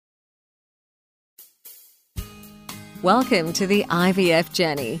Welcome to the IVF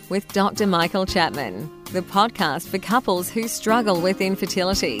Journey with Dr. Michael Chapman, the podcast for couples who struggle with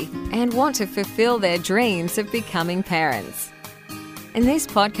infertility and want to fulfill their dreams of becoming parents. In this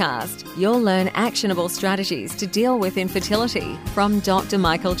podcast, you'll learn actionable strategies to deal with infertility from Dr.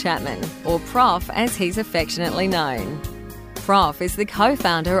 Michael Chapman, or Prof as he's affectionately known. Prof is the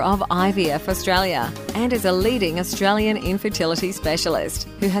co-founder of IVF Australia and is a leading Australian infertility specialist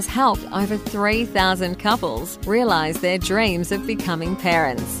who has helped over 3,000 couples realise their dreams of becoming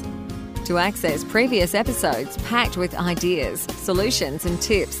parents. To access previous episodes packed with ideas, solutions and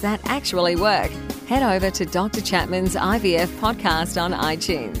tips that actually work, head over to Dr. Chapman's IVF podcast on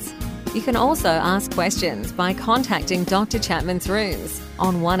iTunes. You can also ask questions by contacting Dr. Chapman's rooms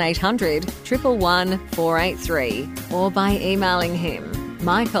on 1800 111 483 or by emailing him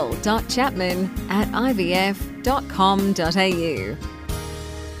michael.chapman@ivf.com.au.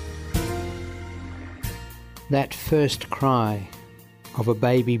 That first cry of a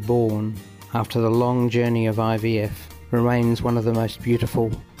baby born after the long journey of IVF remains one of the most beautiful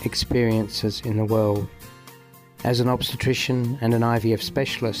experiences in the world. As an obstetrician and an IVF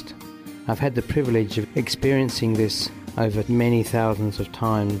specialist, I've had the privilege of experiencing this over many thousands of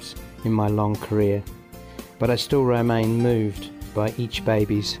times in my long career, but I still remain moved by each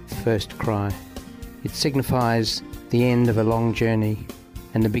baby's first cry. It signifies the end of a long journey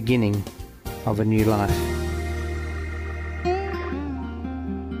and the beginning of a new life.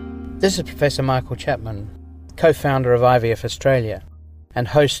 This is Professor Michael Chapman, co-founder of IVF Australia and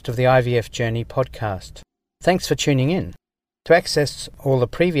host of the IVF Journey podcast. Thanks for tuning in. To access all the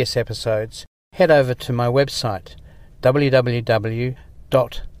previous episodes, head over to my website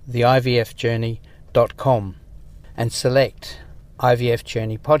www.theivfjourney.com and select IVF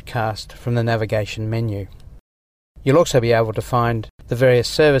Journey Podcast from the navigation menu. You'll also be able to find the various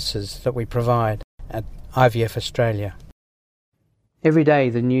services that we provide at IVF Australia. Every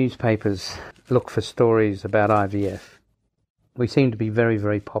day the newspapers look for stories about IVF. We seem to be very,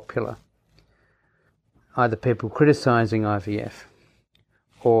 very popular. Either people criticising IVF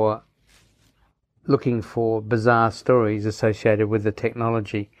or looking for bizarre stories associated with the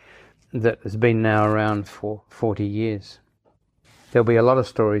technology that has been now around for 40 years. There'll be a lot of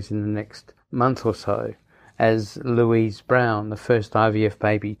stories in the next month or so as Louise Brown, the first IVF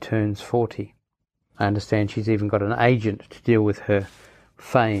baby, turns 40. I understand she's even got an agent to deal with her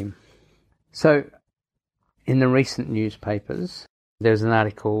fame. So, in the recent newspapers, there's an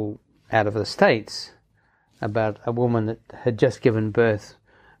article out of the States about a woman that had just given birth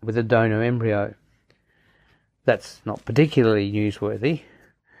with a donor embryo. That's not particularly newsworthy,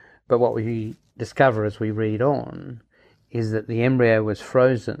 but what we discover as we read on is that the embryo was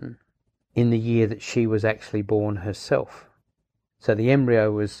frozen in the year that she was actually born herself. So the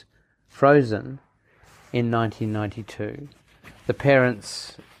embryo was frozen in 1992. The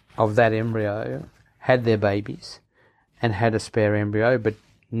parents of that embryo had their babies and had a spare embryo, but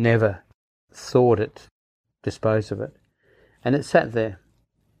never thought it, dispose of it, and it sat there.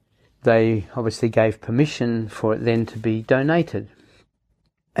 They obviously gave permission for it then to be donated,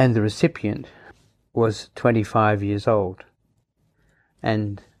 and the recipient was 25 years old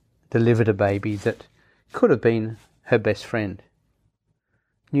and delivered a baby that could have been her best friend.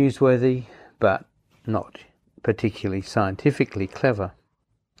 Newsworthy, but not particularly scientifically clever,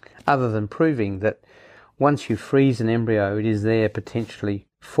 other than proving that once you freeze an embryo, it is there potentially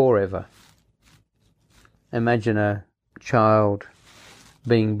forever. Imagine a child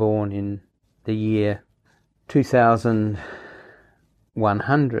being born in the year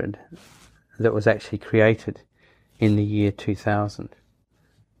 2100 that was actually created in the year 2000.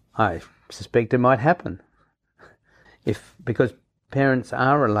 I suspect it might happen because parents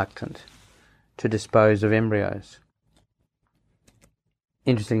are reluctant to dispose of embryos.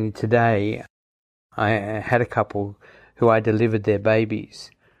 Interestingly, today I had a couple who I delivered their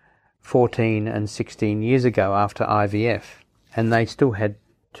babies 14 and 16 years ago after IVF, and they still had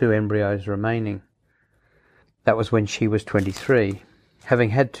 2 embryos remaining. That was when she was 23. Having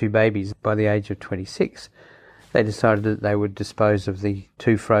had 2 babies by the age of 26, they decided that they would dispose of the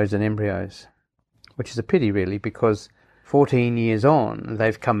 2 frozen embryos, which is a pity really, because 14 years on,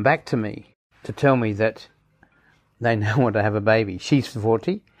 they've come back to me to tell me that they now want to have a baby. She's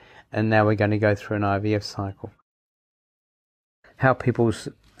 40, and now we're going to go through an IVF cycle. How people's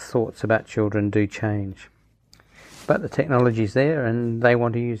thoughts about children do change. But the technology's there and they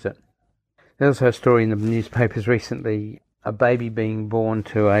want to use it. There's also a story in the newspapers recently, a baby being born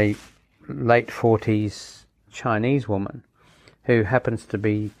to a late 40s Chinese woman who happens to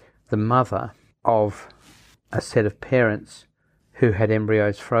be the mother of a set of parents who had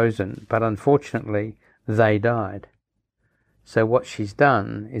embryos frozen, but unfortunately they died. So what she's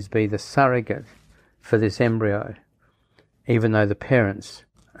done is be the surrogate for this embryo, even though the parents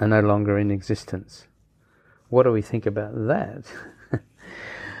are no longer in existence. What do we think about that?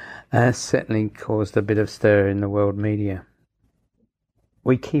 Certainly caused a bit of stir in the world media.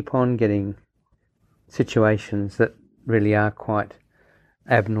 We keep on getting situations that really are quite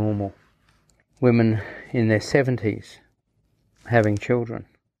abnormal. Women in their 70s having children.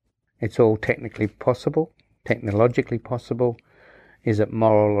 It's all technically possible, technologically possible. Is it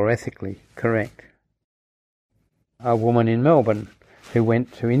moral or ethically correct? A woman in Melbourne who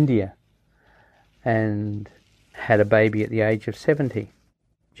went to India and had a baby at the age of 70.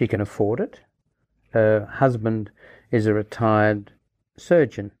 She can afford it. Her husband is a retired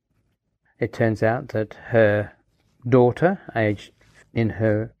surgeon. It turns out that her daughter, aged in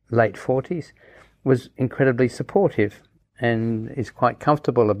her late 40s, was incredibly supportive and is quite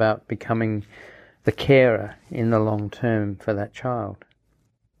comfortable about becoming the carer in the long term for that child.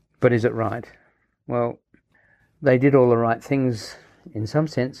 But is it right? Well, they did all the right things in some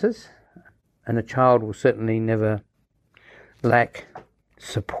senses, and a child will certainly never lack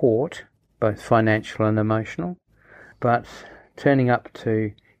support, both financial and emotional. But turning up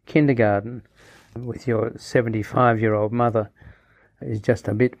to kindergarten with your 75-year-old mother is just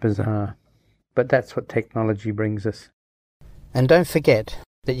a bit bizarre. But that's what technology brings us. And don't forget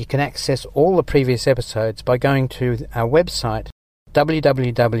that you can access all the previous episodes by going to our website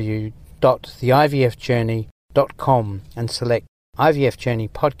www.theivfjourney.com and select IVF Journey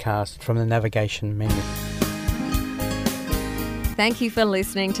Podcast from the navigation menu. Thank you for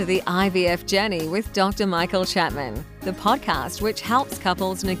listening to the IVF Journey with Dr. Michael Chapman, the podcast which helps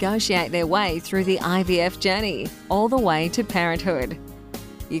couples negotiate their way through the IVF journey, all the way to parenthood.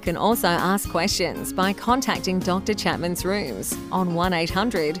 You can also ask questions by contacting Dr. Chapman's rooms on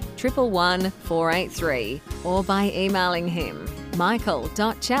 1800 111 483 or by emailing him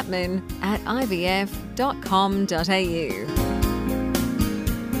michael.chapman@ivf.com.au.